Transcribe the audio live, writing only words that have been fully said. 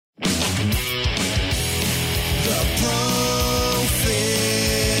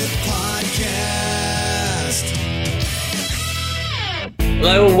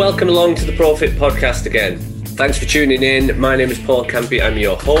Hello and welcome along to the Profit Podcast again. Thanks for tuning in. My name is Paul Campey. I'm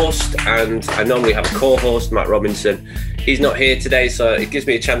your host, and I normally have a co-host, Matt Robinson. He's not here today, so it gives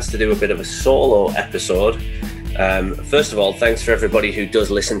me a chance to do a bit of a solo episode. First of all, thanks for everybody who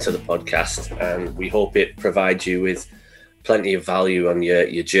does listen to the podcast, and we hope it provides you with plenty of value on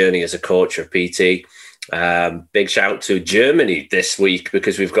your journey as a coach or PT. Big shout out to Germany this week,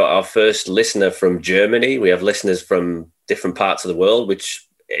 because we've got our first listener from Germany. We have listeners from different parts of the world, which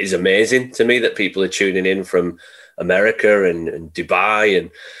is amazing to me, that people are tuning in from America and Dubai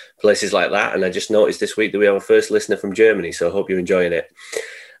and places like that. And I just noticed this week that we have our first listener from Germany, so I hope you're enjoying it.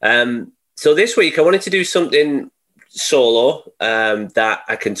 So this week I wanted to do something solo that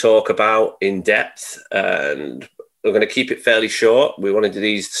I can talk about in depth, and we're going to keep it fairly short. We want to do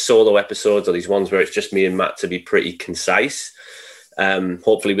these solo episodes, or these ones where it's just me and Matt, to be pretty concise,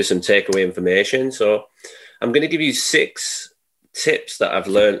 hopefully with some takeaway information. So I'm going to give you 6 tips that I've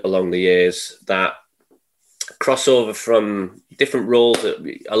learned along the years that cross over from different roles that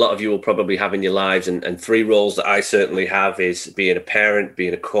a lot of you will probably have in your lives. And 3 roles that I certainly have is being a parent,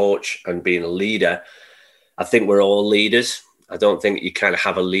 being a coach, and being a leader. I think we're all leaders. I don't think you kind of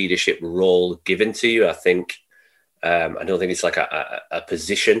have a leadership role given to you. I don't think it's like a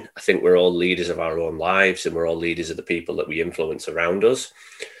position. I think we're all leaders of our own lives, and we're all leaders of the people that we influence around us.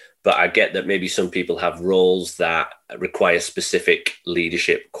 But I get that maybe some people have roles that require specific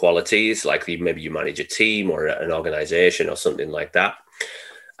leadership qualities, like maybe you manage a team or an organization or something like that.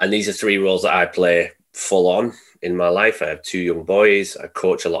 And these are 3 roles that I play full on in my life. I have 2 young boys. I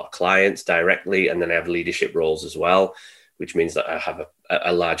coach a lot of clients directly, and then I have leadership roles as well, which means that I have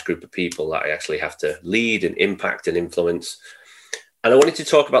a large group of people that I actually have to lead and impact and influence. And I wanted to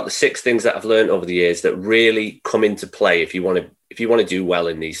talk about the 6 things that I've learned over the years that really come into play if you want to do well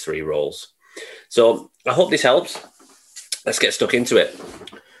in these 3 roles. So I hope this helps. Let's get stuck into it.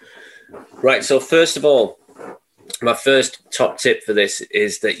 Right. So first of all, my first top tip for this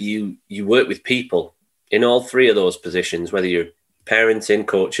is that you work with people in all 3 of those positions, whether you're parenting,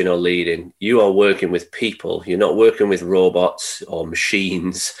 coaching, or leading. You are working with people. You're not working with robots or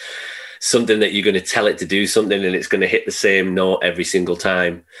machines, something that you're going to tell it to do something and it's going to hit the same note every single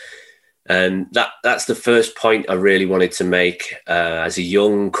time. And that's the first point I really wanted to make. As a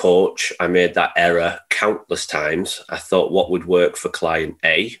young coach, I made that error countless times. I thought what would work for client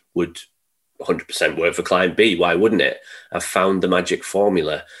A would 100% work for client B. Why wouldn't it? I've found the magic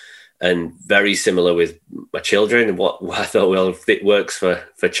formula. And very similar with my children. What I thought, well, if it works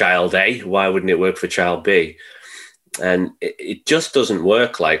for child A, why wouldn't it work for child B? And it just doesn't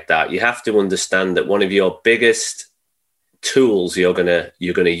work like that. You have to understand that one of your biggest tools you're gonna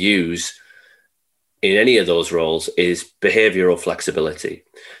use in any of those roles is behavioral flexibility.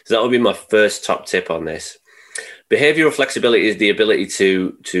 So that would be my first top tip on this. Behavioral flexibility is the ability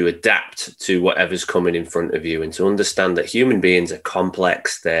to adapt to whatever's coming in front of you, and to understand that human beings are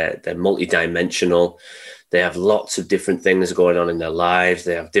complex, they're multidimensional, they have lots of different things going on in their lives,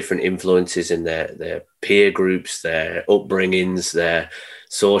 they have different influences in their peer groups, their upbringings, their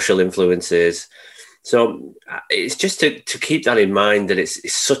social influences. So it's just to keep that in mind, that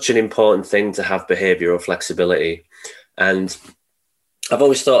it's such an important thing to have behavioral flexibility. And I've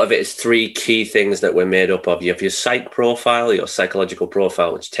always thought of it as 3 key things that we're made up of. You have your psych profile, your psychological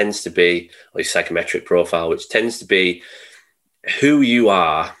profile, which tends to be, or your psychometric profile, which tends to be who you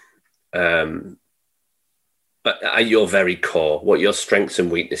are at your very core, what your strengths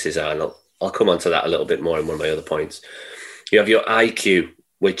and weaknesses are. And I'll come on to that a little bit more in one of my other points. You have your IQ,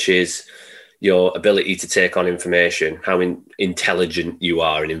 which is your ability to take on information, how intelligent you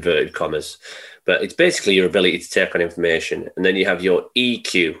are, in inverted commas. But it's basically your ability to take on information. And then you have your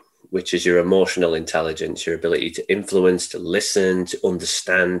EQ, which is your emotional intelligence, your ability to influence, to listen, to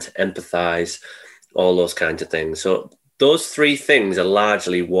understand, empathize, all those kinds of things. So those 3 things are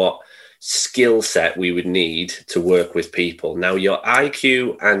largely what skill set we would need to work with people. Now, your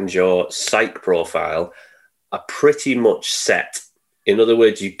IQ and your psych profile are pretty much set. In other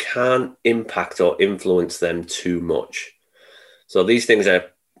words, you can't impact or influence them too much. So these things are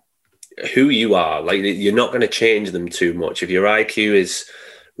who you are. Like, you're not going to change them too much. If your IQ is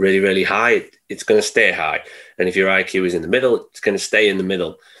really, really high, it's going to stay high. And if your IQ is in the middle, it's going to stay in the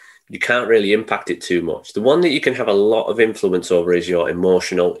middle. You can't really impact it too much. The one that you can have a lot of influence over is your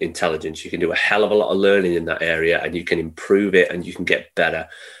emotional intelligence. You can do a hell of a lot of learning in that area, and you can improve it and you can get better.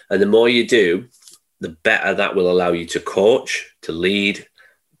 And the more you do, the better that will allow you to coach, to lead,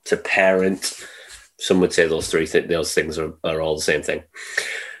 to parent. Some would say those things are all the same thing.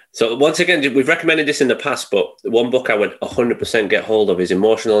 So once again, we've recommended this in the past, but one book I would 100% get hold of is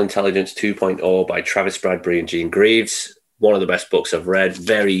Emotional Intelligence 2.0 by Travis Bradbury and Gene Greaves. one of the best books I've read,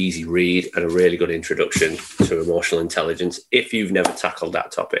 very easy read and a really good introduction to emotional intelligence if you've never tackled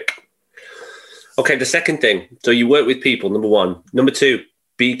that topic. Okay, the second thing. So you work with people, number one. Number two,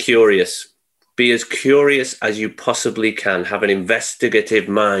 be curious. Be as curious as you possibly can. Have an investigative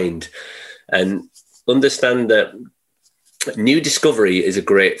mind and understand that new discovery is a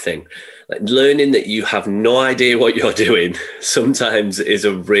great thing. Like learning that you have no idea what you're doing sometimes is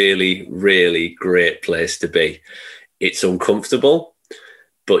a really, really great place to be. It's uncomfortable,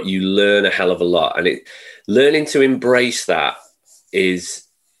 but you learn a hell of a lot. And learning to embrace that is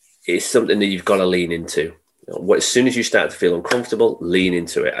something that you've got to lean into. As soon as you start to feel uncomfortable, lean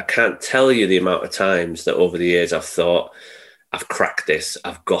into it. I can't tell you the amount of times that over the years I've thought, I've cracked this,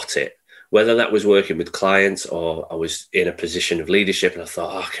 I've got it. Whether that was working with clients or I was in a position of leadership and I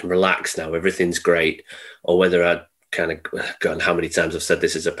thought, I can relax now, everything's great. Or whether I'd kind of gone, how many times I've said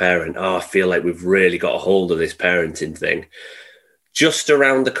this as a parent, I feel like we've really got a hold of this parenting thing. Just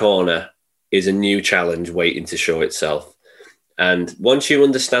around the corner is a new challenge waiting to show itself. And once you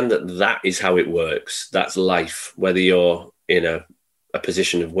understand that that is how it works, that's life, whether you're in a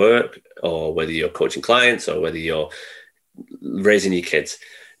position of work or whether you're coaching clients or whether you're raising your kids,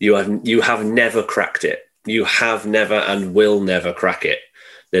 you have never cracked it. You have never and will never crack it.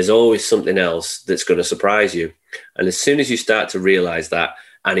 There's always something else that's going to surprise you. And as soon as you start to realize that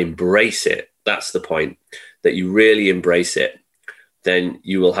and embrace it, that's the point, that you really embrace it, then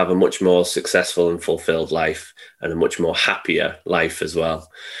you will have a much more successful and fulfilled life and a much more happier life as well.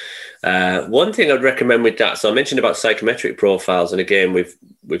 One thing I'd recommend with that, so I mentioned about psychometric profiles, and again,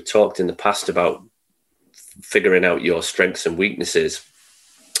 we've talked in the past about figuring out your strengths and weaknesses.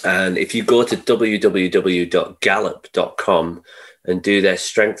 And if you go to www.gallup.com and do their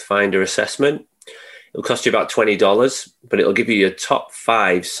Strength Finder assessment, it'll cost you about $20, but it'll give you your top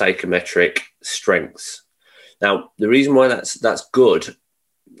 5 psychometric strengths. Now, the reason why that's good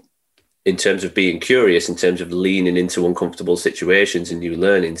in terms of being curious, in terms of leaning into uncomfortable situations and new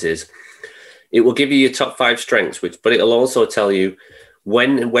learnings, is it will give you your top 5 strengths, but it'll also tell you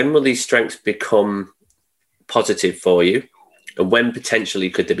when will these strengths become positive for you and when potentially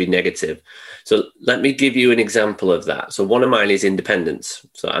could they be negative. So let me give you an example of that. So one of mine is independence.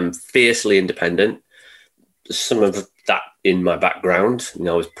 So I'm fiercely independent. Some of that in my background,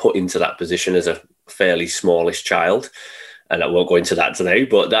 I was put into that position as a fairly smallish child, and I won't go into that today,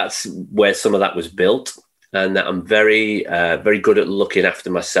 but that's where some of that was built. And that I'm very, very good at looking after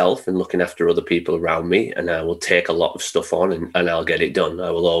myself and looking after other people around me. And I will take a lot of stuff on and I'll get it done.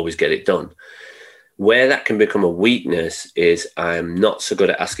 I will always get it done. Where that can become a weakness is I'm not so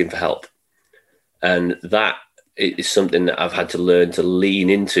good at asking for help. And that is something that I've had to learn to lean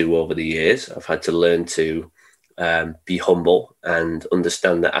into over the years. I've had to learn to be humble and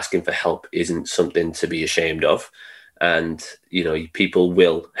understand that asking for help isn't something to be ashamed of. And, people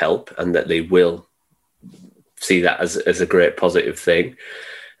will help and that they will see that as a great positive thing.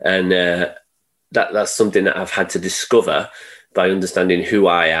 And that's something that I've had to discover by understanding who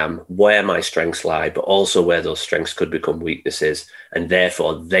I am, where my strengths lie, but also where those strengths could become weaknesses. And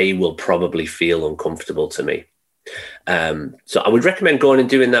therefore, they will probably feel uncomfortable to me. So I would recommend going and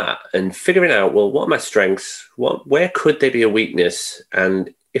doing that and figuring out, well, what are my strengths? Where could they be a weakness?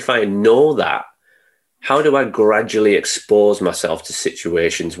 And if I know that, how do I gradually expose myself to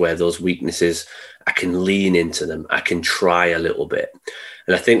situations where those weaknesses, I can lean into them, I can try a little bit.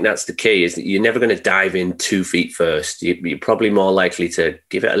 And I think that's the key, is that you're never going to dive in 2 feet first. You're probably more likely to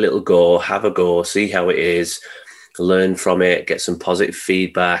give it a little go, have a go, see how it is, learn from it, get some positive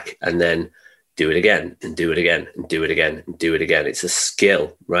feedback, and then do it again and do it again and do it again and do it again. It's a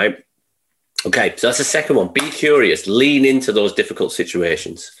skill, right? Okay, so that's the second one. Be curious, lean into those difficult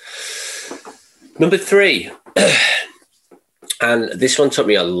situations. Number 3, and this one took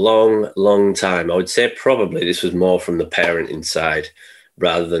me a long, long time. I would say probably this was more from the parenting side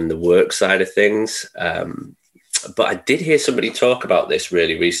rather than the work side of things. But I did hear somebody talk about this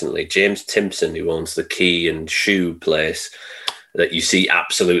really recently. James Timpson, who owns the key and shoe place that you see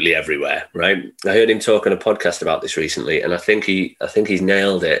absolutely everywhere, right? I heard him talk on a podcast about this recently, and I think he's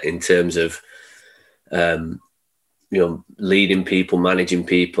nailed it in terms of, leading people, managing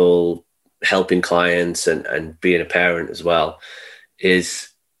people, helping clients, and being a parent as well. Is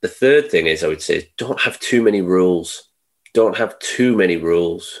the third thing is, I would say, don't have too many rules. Don't have too many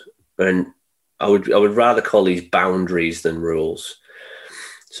rules. And I would rather call these boundaries than rules.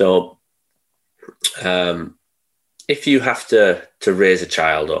 So if you have to raise a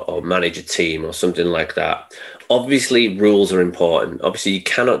child or manage a team or something like that, obviously rules are important. Obviously you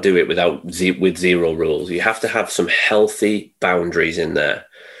cannot do it with zero rules. You have to have some healthy boundaries in there.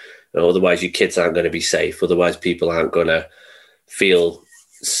 Otherwise, your kids aren't going to be safe. Otherwise, people aren't going to feel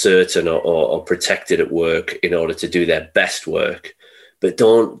certain or protected at work in order to do their best work. But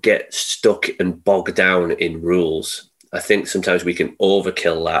don't get stuck and bogged down in rules. I think sometimes we can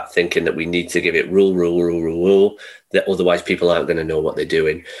overkill that, thinking that we need to give it rule, that otherwise people aren't going to know what they're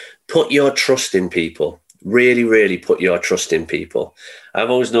doing. Put your trust in people. Really, really put your trust in people. I've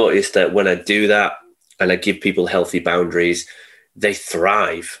always noticed that when I do that and I give people healthy boundaries, they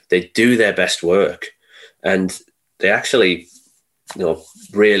thrive. They do their best work. And they actually,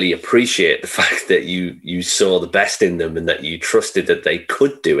 really appreciate the fact that you saw the best in them and that you trusted that they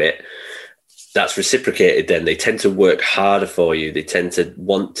could do it. That's reciprocated then. They tend to work harder for you. They tend to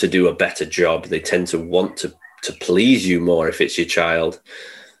want to do a better job. They tend to want to please you more if it's your child.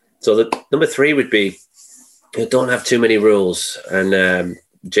 So the number 3 would be, don't have too many rules. And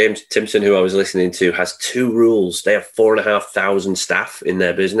James Timpson, who I was listening to, has 2 rules. They have 4,500 staff in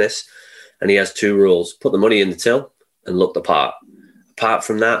their business, and he has 2 rules. Put the money in the till and look the part. Apart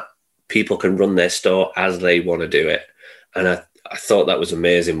from that, people can run their store as they want to do it. And I thought that was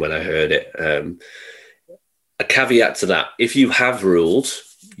amazing when I heard it. A caveat to that, if you have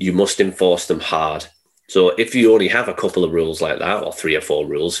rules, you must enforce them hard. So if you only have a couple of rules like that, or 3 or 4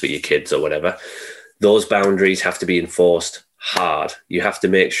 rules for your kids or whatever, those boundaries have to be enforced hard. You have to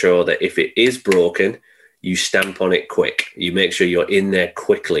make sure that if it is broken, you stamp on it quick. You make sure you're in there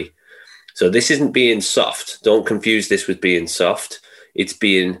quickly. So this isn't being soft. Don't confuse this with being soft. It's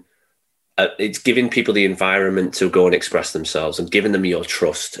giving people the environment to go and express themselves and giving them your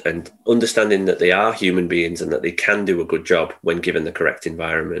trust and understanding that they are human beings and that they can do a good job when given the correct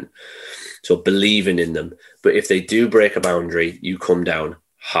environment. So believing in them. But if they do break a boundary, you come down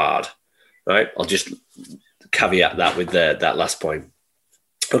hard, right? I'll just caveat that with that last point.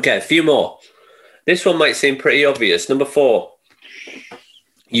 Okay, a few more. This one might seem pretty obvious. Number 4,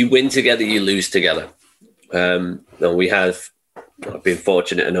 you win together, you lose together. I've been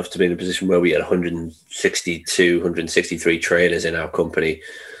fortunate enough to be in a position where we had 163 trainers in our company.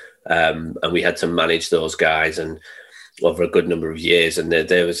 And we had to manage those guys and over a good number of years. And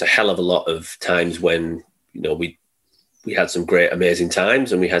there was a hell of a lot of times when, we had some great, amazing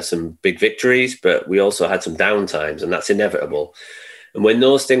times and we had some big victories, but we also had some down times, and that's inevitable. And when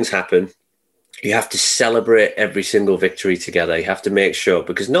those things happen, you have to celebrate every single victory together. You have to make sure,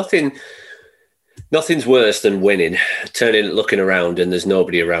 because nothing's worse than winning, looking around and there's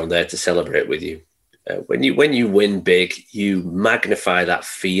nobody around there to celebrate with you. When you win big, you magnify that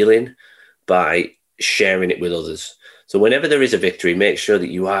feeling by sharing it with others. So whenever there is a victory, make sure that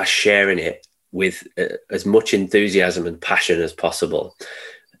you are sharing it with as much enthusiasm and passion as possible.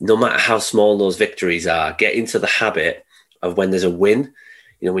 No matter how small those victories are, get into the habit of when there's a win,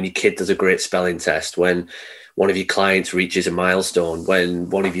 when your kid does a great spelling test, when one of your clients reaches a milestone, when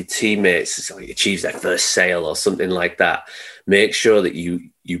one of your teammates achieves their first sale or something like that, make sure that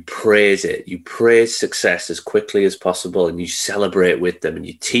you praise it. You praise success as quickly as possible and you celebrate with them and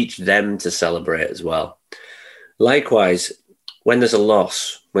you teach them to celebrate as well. Likewise, when there's a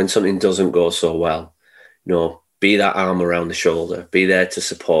loss, when something doesn't go so well, be that arm around the shoulder, be there to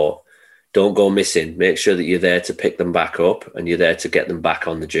support. Don't go missing. Make sure that you're there to pick them back up and you're there to get them back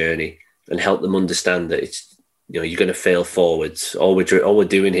on the journey and help them understand that it's, you're going to fail forwards. All we're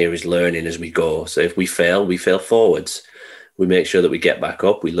doing here is learning as we go. So if we fail forwards. We make sure that we get back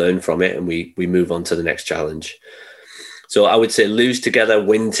up, we learn from it, and we move on to the next challenge. So I would say lose together,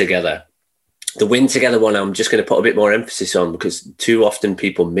 win together. The win together one, I'm just going to put a bit more emphasis on because too often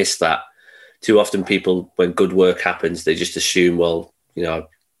people miss that. Too often people, when good work happens, they just assume, well,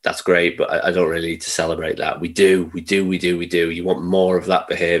 that's great, but I don't really need to celebrate that. We do. You want more of that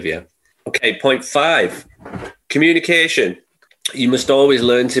behavior. Okay, point 5, communication. You must always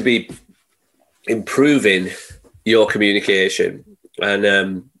learn to be improving your communication.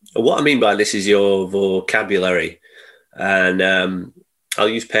 And what I mean by this is your vocabulary. And I'll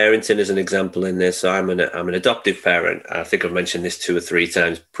use parenting as an example in this. So I'm an adoptive parent. I think I've mentioned this 2 or 3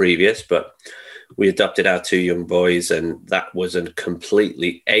 times previous, but we adopted our 2 young boys, and that was a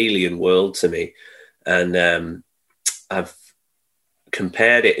completely alien world to me. And I've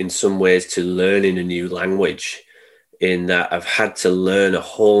compared it in some ways to learning a new language, in that I've had to learn a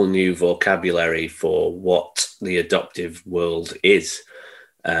whole new vocabulary for what the adoptive world is,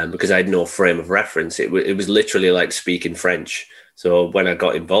 because I had no frame of reference. It was literally like speaking French. So when I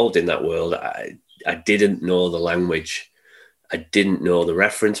got involved in that world, I didn't know the language. I didn't know the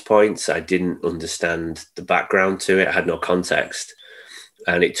reference points. I didn't understand the background to it. I had no context.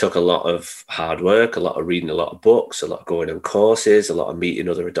 And it took a lot of hard work, a lot of reading a lot of books, a lot of going on courses, a lot of meeting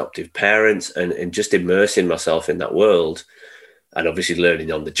other adoptive parents and just immersing myself in that world and obviously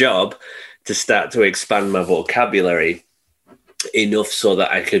learning on the job, to start to expand my vocabulary enough so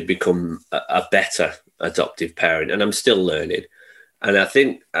that I could become a better adoptive parent. And I'm still learning. And I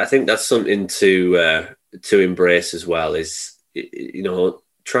think that's something to embrace as well, is, you know,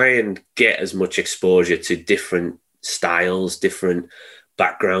 try and get as much exposure to different styles, different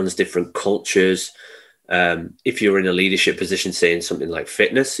backgrounds, different cultures. If you're in a leadership position, saying something like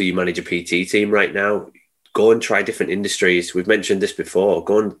fitness, so you manage a PT team right now, go and try different industries. We've mentioned this before.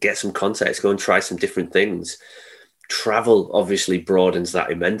 Go and get some context. Go and try some different things. Travel obviously broadens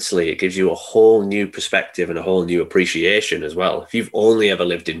that immensely. It gives you a whole new perspective and a whole new appreciation as well. If you've only ever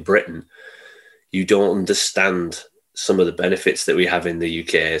lived in Britain, you don't understand some of the benefits that we have in the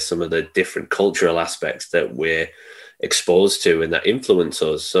UK, some of the different cultural aspects that we're exposed to and that influence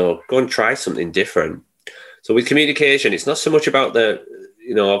us. So go and try something different. So with communication, it's not so much about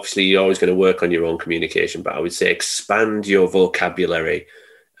obviously you're always going to work on your own communication, but I would say expand your vocabulary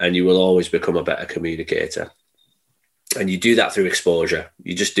and you will always become a better communicator. And you do that through exposure.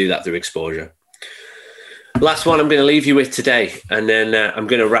 You just do that through exposure. Last one I'm going to leave you with today, and then I'm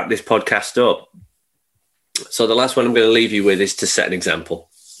going to wrap this podcast up. So the last one I'm going to leave you with is to set an example.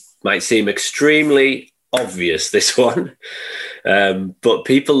 Might seem extremely obvious, this one, but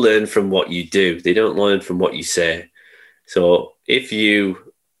people learn from what you do. They don't learn from what you say. So if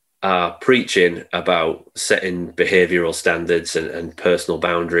you are preaching about setting behavioral standards and personal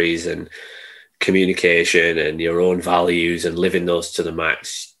boundaries and communication and your own values and living those to the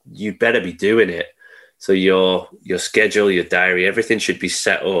max, you better be doing it. So your schedule, your diary, everything should be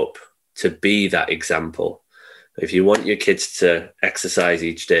set up to be that example. If you want your kids to exercise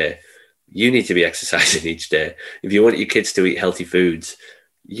each day, you need to be exercising each day. If you want your kids to eat healthy foods,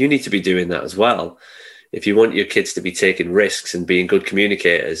 you need to be doing that as well. If you want your kids to be taking risks and being good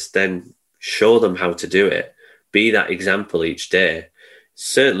communicators, then show them how to do it. Be that example each day.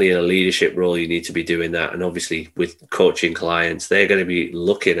 Certainly in a leadership role, you need to be doing that. And obviously with coaching clients, they're going to be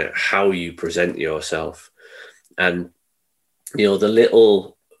looking at how you present yourself. And, you know, the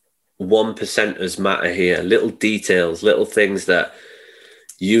little 1%ers matter here, little details, little things that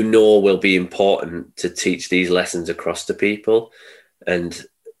you know will be important to teach these lessons across to people, and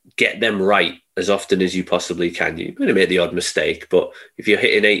get them right as often as you possibly can. You're going to make the odd mistake, but if you're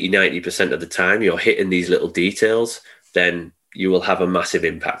hitting 80-90% of the time, you're hitting these little details, then you will have a massive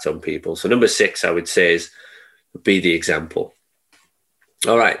impact on people. So number 6, I would say, is be the example.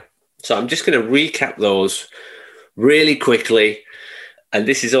 All right. So I'm just going to recap those really quickly. And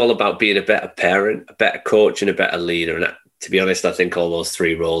this is all about being a better parent, a better coach, and a better leader. And to be honest, I think all those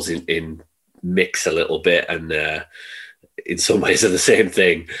 3 roles in mix a little bit, and in some ways are the same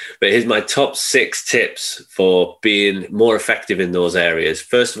thing. But here's my top 6 tips for being more effective in those areas.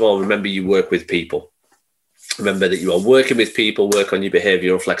 First of all, remember you work with people. Remember that you are working with people, work on your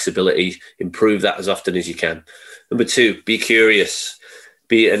behavioral flexibility, improve that as often as you can. Number 2, be curious,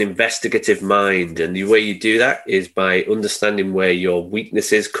 be an investigative mind. And the way you do that is by understanding where your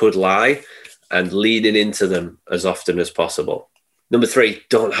weaknesses could lie and leaning into them as often as possible. Number 3,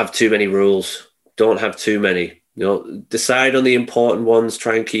 don't have too many rules. Don't have too many. You know, decide on the important ones,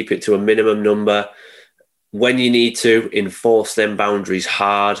 try and keep it to a minimum number. When you need to, enforce them boundaries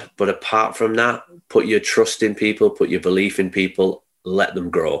hard. But apart from that, put your trust in people, put your belief in people, let them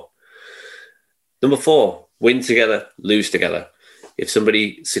grow. Number 4, win together, lose together. If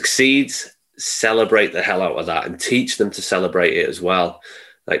somebody succeeds, celebrate the hell out of that and teach them to celebrate it as well.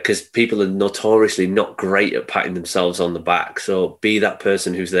 Like, because people are notoriously not great at patting themselves on the back. So be that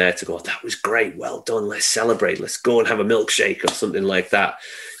person who's there to go, that was great, well done, let's celebrate, let's go and have a milkshake or something like that.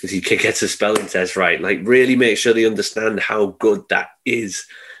 If you get a spelling test right, like really make sure they understand how good that is,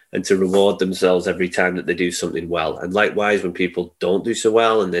 and to reward themselves every time that they do something well. And likewise, when people don't do so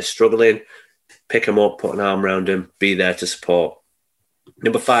well and they're struggling, pick them up, put an arm around them, be there to support.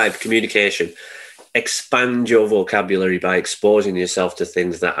 Number 5, communication. Expand your vocabulary by exposing yourself to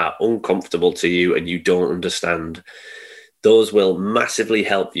things that are uncomfortable to you and you don't understand. Those will massively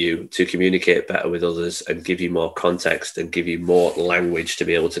help you to communicate better with others and give you more context and give you more language to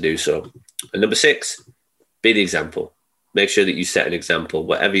be able to do so. And number 6, be the example. Make sure that you set an example.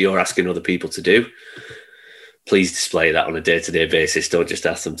 Whatever you're asking other people to do, please display that on a day-to-day basis. Don't just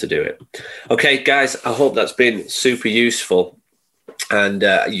ask them to do it. Okay, guys, I hope that's been super useful. And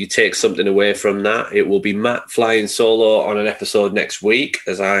you take something away from that. It will be Matt flying solo on an episode next week,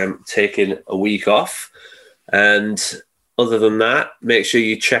 as I am taking a week off. And other than that, make sure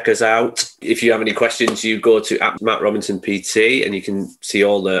you check us out. If you have any questions, you go to @MattRobinsonPT and you can see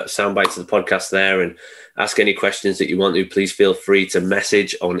all the sound bites of the podcast there and ask any questions that you want to. Please feel free to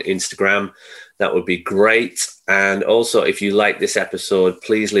message on Instagram. That would be great. And also, if you like this episode,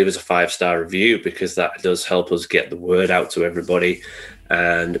 please leave us a 5-star review, because that does help us get the word out to everybody.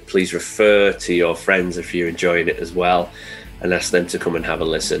 And please refer to your friends if you're enjoying it as well, and ask them to come and have a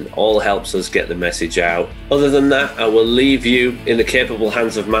listen. All helps us get the message out. Other than that, I will leave you in the capable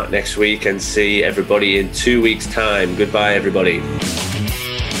hands of Matt next week and see everybody in 2 weeks' time. Goodbye, everybody.